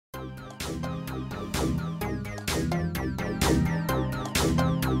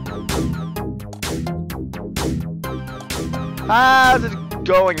How's it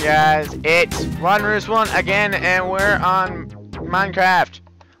going, guys? It's One again, and we're on Minecraft.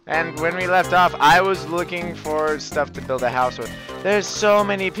 And when we left off, I was looking for stuff to build a house with. There's so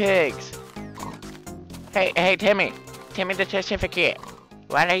many pigs. Hey, Timmy the certificate.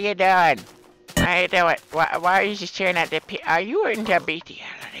 What are you doing? What are you doing? Why are you just staring at the pig? Are you into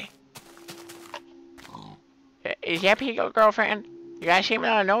bestiality? Is that pig your girlfriend? You guys seem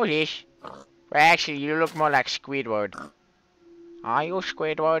to know this. Well, actually, you look more like Squidward. Are you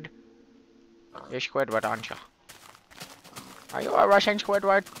Squidward? You're Squidward, aren't you? Are you a Russian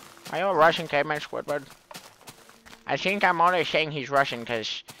Squidward? Are you a Russian caveman Squidward? I think I'm only saying he's Russian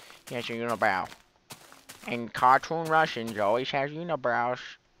because he has a unibrow. And cartoon Russians always have unibrows.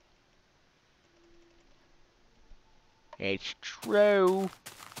 It's true.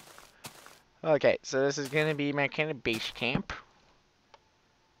 Okay, so this is gonna be my kind of base camp.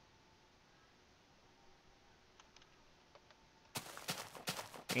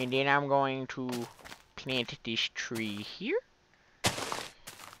 And then I'm going to plant this tree here.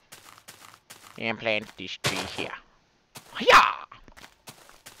 And plant this tree here. Yeah.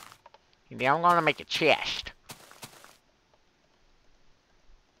 And then I'm gonna make a chest.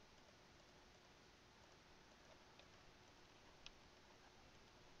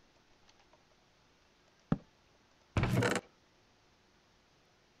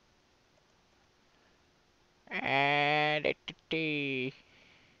 And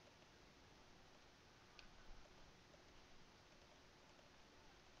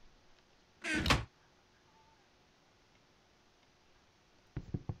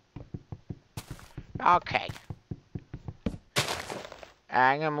okay.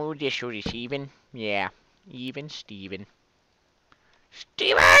 I'm gonna move this so it's even. Yeah. Even Steven.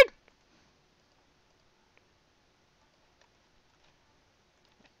 Steven!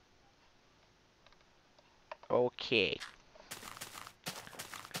 Okay.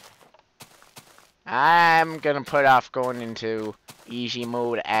 I'm gonna put off going into easy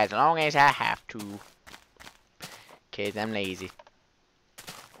mode as long as I have to. 'Cause I'm lazy.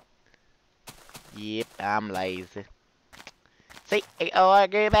 Yep, I'm lazy. See? Oh, I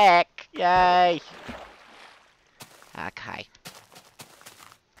go back. Yay. Okay.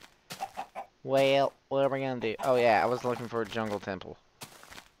 Well, what are we gonna do? Oh yeah, I was looking for a jungle temple.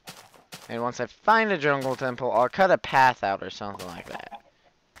 And once I find a jungle temple, I'll cut a path out or something like that.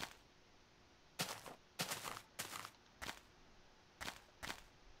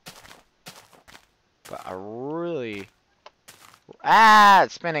 But I really... Ah,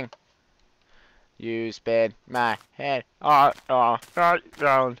 it's spinning. You spin my head. Not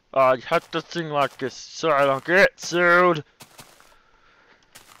down. I have to sing like this so I don't get sued.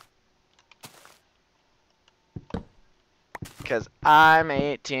 Because I'm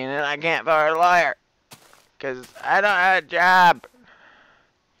 18 and I can't vote a lawyer. Because I don't have a job.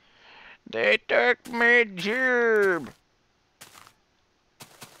 They took my job.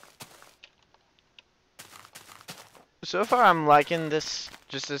 So far I'm liking this,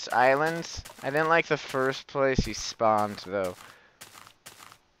 just this island. I didn't like the first place he spawned though.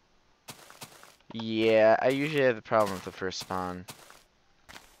 Yeah, I usually have the problem with the first spawn.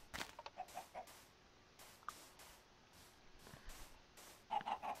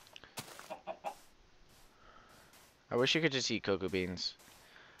 I wish you could just eat cocoa beans.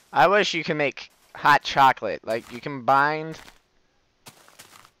 I wish you could make hot chocolate. Like, you can bind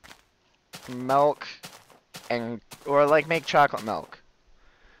milk and, or like make chocolate milk.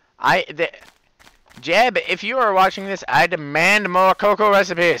 Jeb, if you are watching this, I demand more cocoa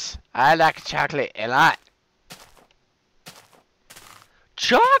recipes. I like chocolate a lot.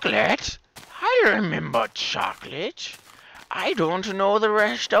 Chocolate? I remember chocolate. I don't know the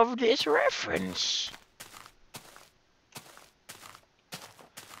rest of this reference.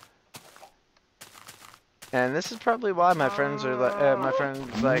 And this is probably why my friends are like, why am I friends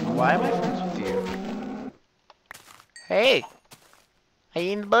with you? Hey, are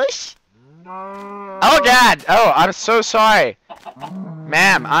you in the bush? Oh, Dad! Oh, I'm so sorry.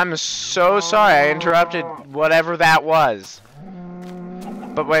 Ma'am, I'm so sorry I interrupted whatever that was.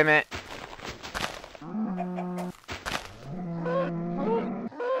 But wait a minute.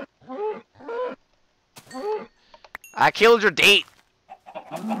 I killed your date.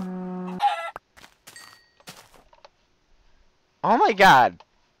 Oh my god.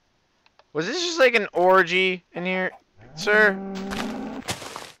 Was this just like an orgy in here, sir?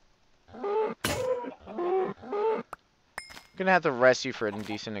 I'm gonna have to rest you for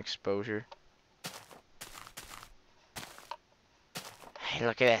indecent exposure. Hey,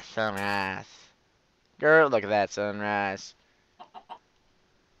 look at that sunrise. Girl, look at that sunrise.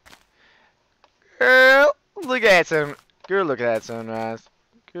 Girl, look at some. Good look at that sunrise.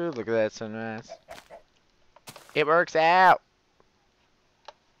 Good look at that sunrise. It works out.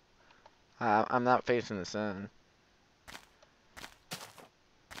 I'm not facing the sun.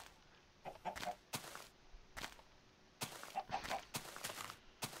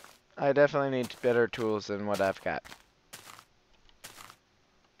 I definitely need better tools than what I've got.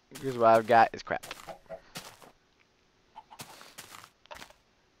 Because what I've got is crap.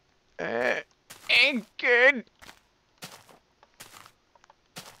 Ain't good.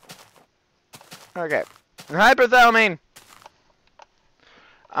 Okay. Hypothalamine.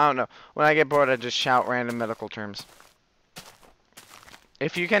 I don't know. When I get bored, I just shout random medical terms.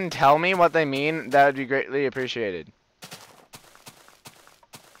 If you can tell me what they mean, that would be greatly appreciated.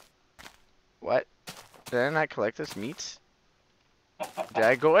 What? Did I not collect this meat? Did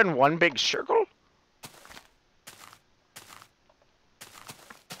I go in one big circle?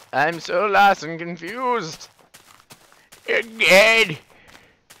 I'm so lost and confused. Again.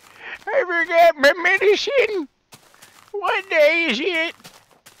 I forgot my medicine. What day is it?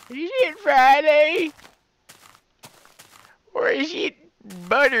 Is it Friday? Or is it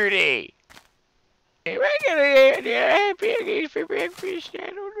Butter Day? Am I gonna have pancakes for breakfast?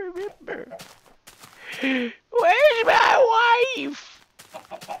 I don't remember. Where's my wife?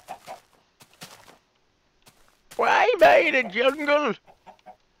 Why am I in a jungle?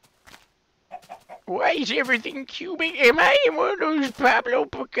 Why is everything cubic? Am I in one of those Pablo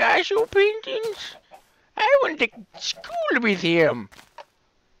Picasso paintings? I went to school with him.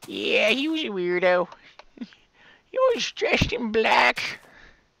 Yeah, he was a weirdo. He was dressed in black.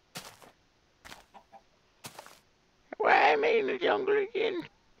 Why am I in the jungle again?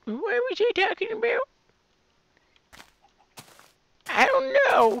 What was he talking about? I don't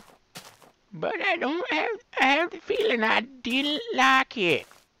know. But I have the feeling I didn't like it.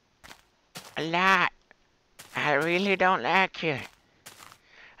 A lot. I really don't like it.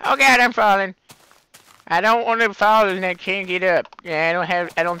 Oh God, I'm falling. I don't want to fall and I can't get up. Yeah,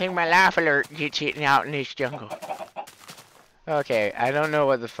 I don't think my life alert gets hitting out in this jungle. Okay, I don't know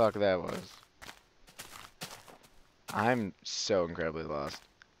what the fuck that was. I'm so incredibly lost.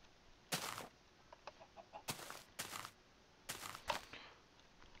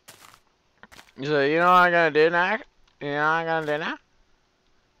 So, you know what I'm gonna do now? You know what I'm gonna do now?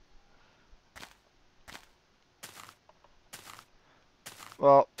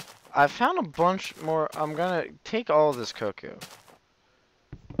 Well, I found a bunch more. I'm gonna take all of this cocoa.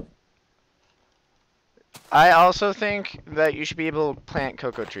 I also think that you should be able to plant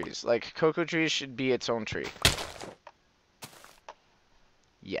cocoa trees. Like, cocoa trees should be its own tree.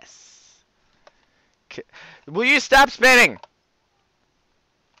 Yes. Will you stop spinning?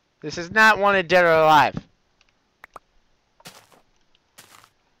 This is not wanted dead or alive.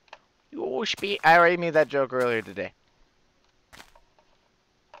 You spin. I already made that joke earlier today.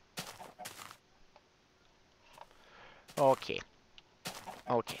 Okay.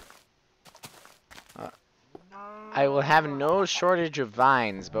 Okay. I will have no shortage of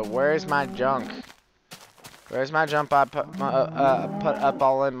vines, but where's my junk? Where's my junk I put up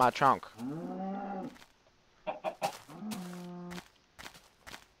all in my trunk?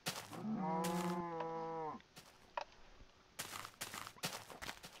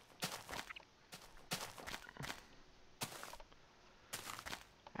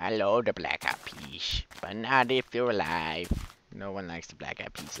 I love the black eyed peas, but not if they're alive. No one likes the black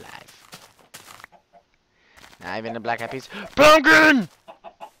eyed peas live. Not even the black eyed peas. Pumpkin!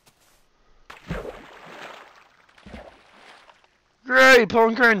 Great,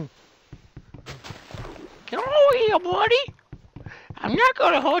 Pumpkin! Come over here, buddy. I'm not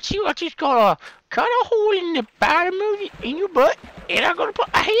gonna hurt you. I'm just gonna cut a hole in the bottom of your butt, and I'm gonna put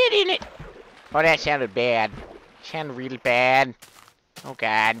a head in it. Oh, that sounded bad. Sounded really bad. Oh,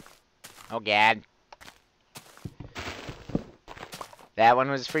 God. Oh, God. That one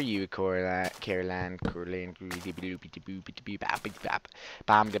was for you, Caroline.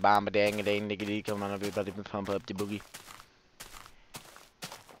 Bomb the bomb a dang a dang diggity. Come on, everybody, pump up the boogie.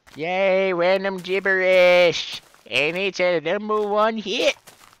 Yay, random gibberish! And it's a #1 hit!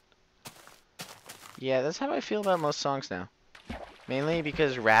 Yeah, that's how I feel about most songs now. Mainly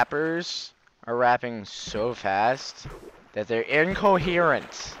because rappers are rapping so fast that they're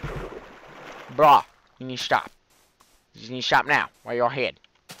incoherent. Bruh, you need to stop. You just need to stop now, while you're ahead.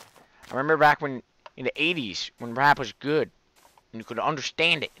 I remember back when, in the 80s, when rap was good, and you could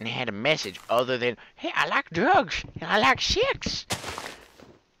understand it, and it had a message other than, hey, I like drugs, and I like sex.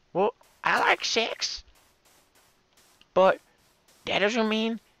 Well, I like sex, but that doesn't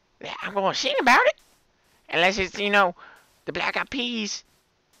mean that I'm gonna sing about it. Unless it's, you know, the Black Eyed Peas,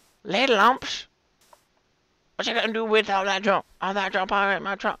 Lead Lumps, What's I gonna do with all that junk? All that junk in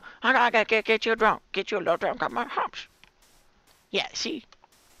my trunk. I gotta get you drunk. Get you a little drunk on my house. Yeah, see?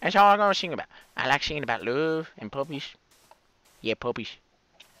 That's all I'm gonna sing about. I like singing about love and puppies. Yeah, puppies.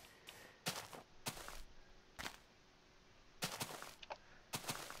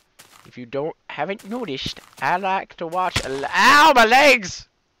 If you haven't noticed, I like to watch ow, my legs!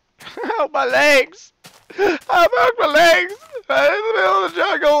 Ow, my legs! I broke my legs! I'm in the middle of the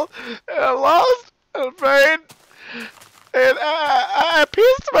jungle, and I'm lost and afraid, and I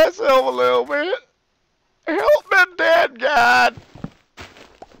pissed myself a little bit. Help me, Dad, God!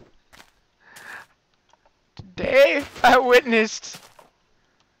 Today, I witnessed,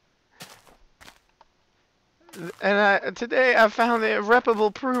 and today I found the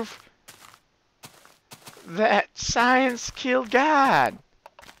irreparable proof that science killed God.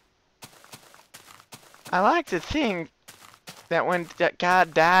 I like to think that when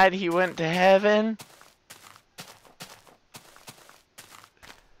God died, he went to heaven.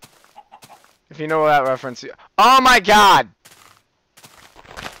 If you know that reference. Oh my God!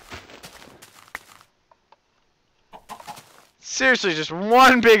 Seriously, just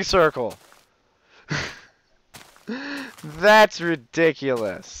one big circle. That's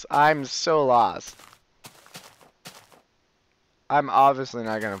ridiculous. I'm so lost. I'm obviously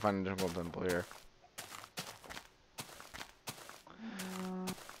not gonna find a jungle temple here.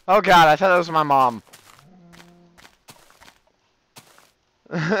 Oh God, I thought that was my mom.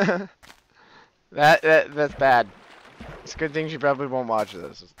 That's bad. It's a good thing she probably won't watch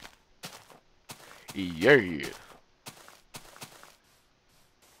this. Yeah.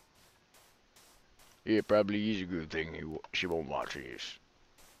 It probably is a good thing she won't watch this.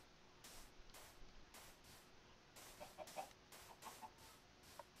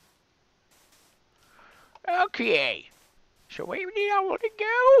 Okay. So where did I want to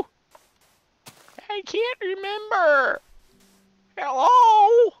go? I can't remember.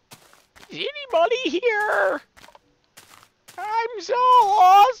 Hello? Is anybody here? I'm so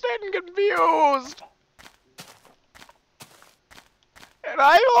lost and confused. And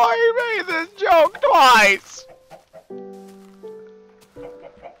I've already made this joke twice.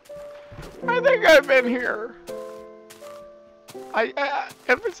 I think I've been here.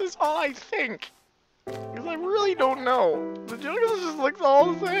 Emphasis on I think. Because I really don't know. The jungle just looks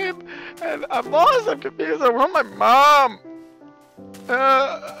all the same. And I'm lost, I'm confused, I want my mom.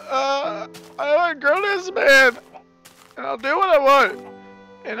 I want to grow this man. And I'll do what I want.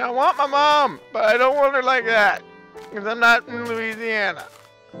 And I want my mom. But I don't want her like that. Because I'm not in Louisiana.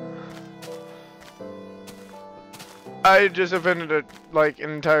 I just offended an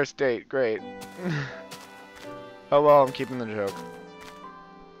entire state. Great. Oh well, I'm keeping the joke.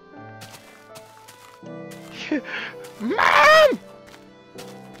 Mom!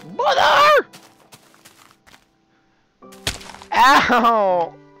 Mother!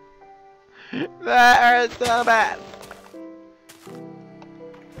 Ow! That hurts so bad.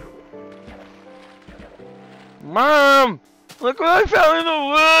 Mom! Look what I found in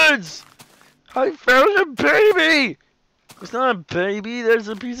the woods! I found a baby! It's not a baby, there's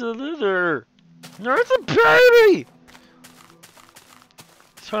a piece of litter. No, it's a baby!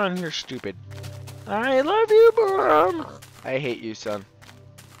 Son, you're stupid. I love you, Mom! I hate you, son.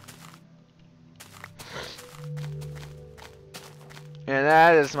 And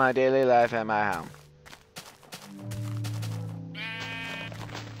that is my daily life at my home.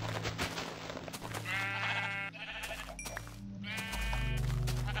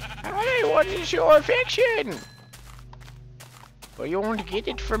 Hey, what is your affection? Well, you want to get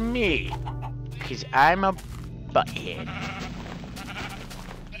it from me. Because I'm a butthead.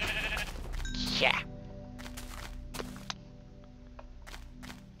 Yeah.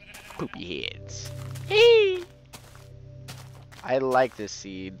 Poopy heads. Hey. I like this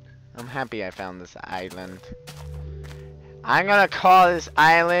seed. I'm happy I found this island. I'm gonna call this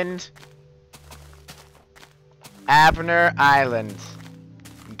island Abner Island.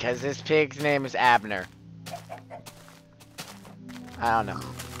 Because this pig's name is Abner. I don't know.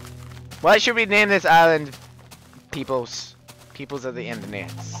 What should we name this island? Peoples of the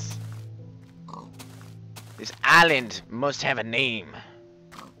internets. This island must have a name.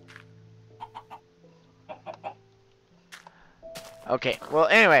 Okay, well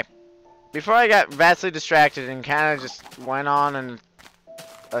anyway. Before I got vastly distracted and kind of just went on in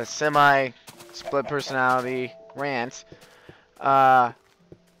a semi-split personality rant. What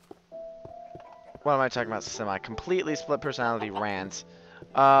am I talking about? Completely split personality rant.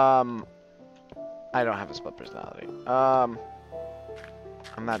 I don't have a split personality. I'm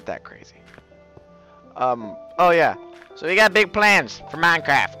not that crazy. Oh yeah. So we got big plans for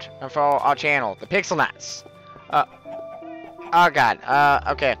Minecraft and for our channel, the Pixel Nuts. Uh, oh god.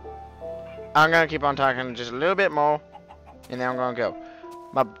 Okay. I'm gonna keep on talking just a little bit more, and then I'm gonna go.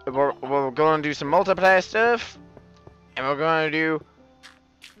 We're gonna do some multiplayer stuff, and we're gonna do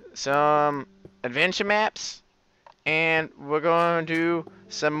some adventure maps, and we're gonna do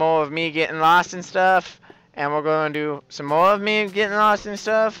some more of me getting lost and stuff, and we're gonna do some more of me getting lost and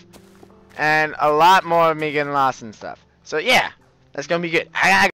stuff, and a lot more of me getting lost and stuff. So yeah, that's gonna be good. I gotta